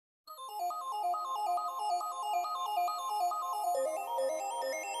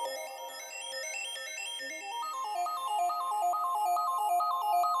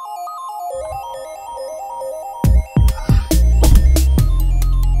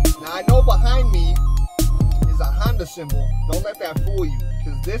symbol. Don't let that fool you,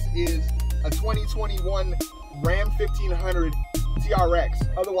 because this is a 2021 Ram 1500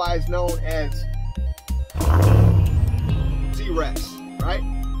 TRX, otherwise known as T-Rex, right?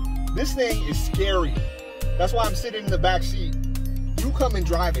 This thing is scary. That's why I'm sitting in the back seat. You come and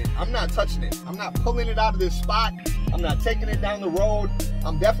drive it. I'm not touching it. I'm not pulling it out of this spot. I'm not taking it down the road.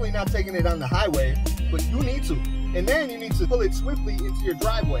 I'm definitely not taking it on the highway, but you need to. And then you need to pull it swiftly into your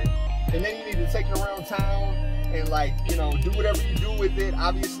driveway. And then you need to take it around town and, like, you know, do whatever you do with it.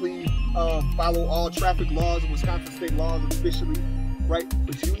 Obviously, follow all traffic laws and Wisconsin state laws officially, right?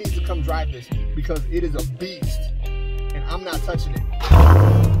 But you need to come drive this because it is a beast and I'm not touching it.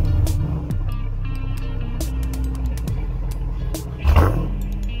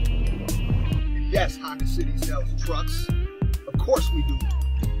 Yes, Honda City sells trucks. Of course we do.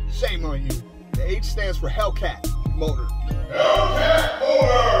 Shame on you. The H stands for Hellcat motor. Hellcat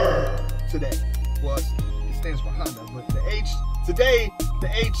motor! Today. Well, it stands for Honda, but the H, today, the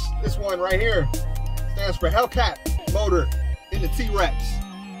H, this one right here, stands for Hellcat motor in the T-Rex.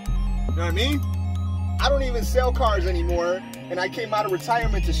 You know what I mean? I don't even sell cars anymore, and I came out of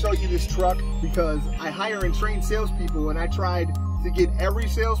retirement to show you this truck because I hire and train salespeople, and I tried to get every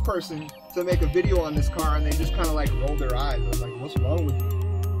salesperson to make a video on this car, and they just kind of like rolled their eyes. I was like, what's wrong with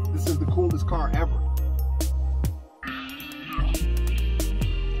you? This is the coolest car ever.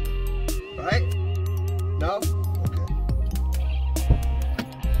 Right? No? Okay.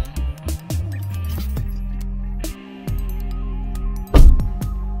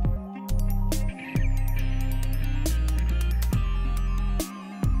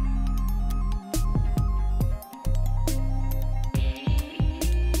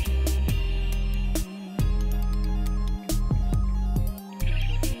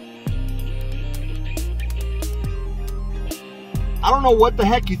 I don't know what the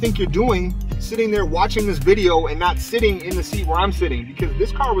heck you think you're doing sitting there watching this video and not sitting in the seat where I'm sitting, because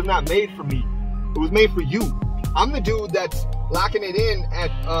this car was not made for me. It was made for you. I'm the dude that's locking it in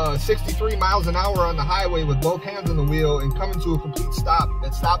at 63 miles an hour on the highway with both hands on the wheel and coming to a complete stop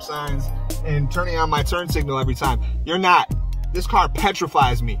at stop signs and turning on my turn signal every time. You're not. This car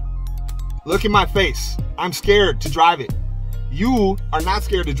petrifies me. Look in my face. I'm scared to drive it. You are not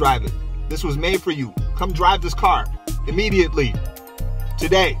scared to drive it. This was made for you. Come drive this car immediately.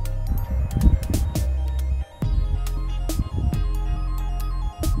 Today.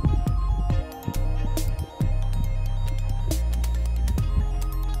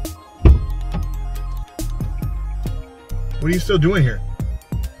 What are you still doing here?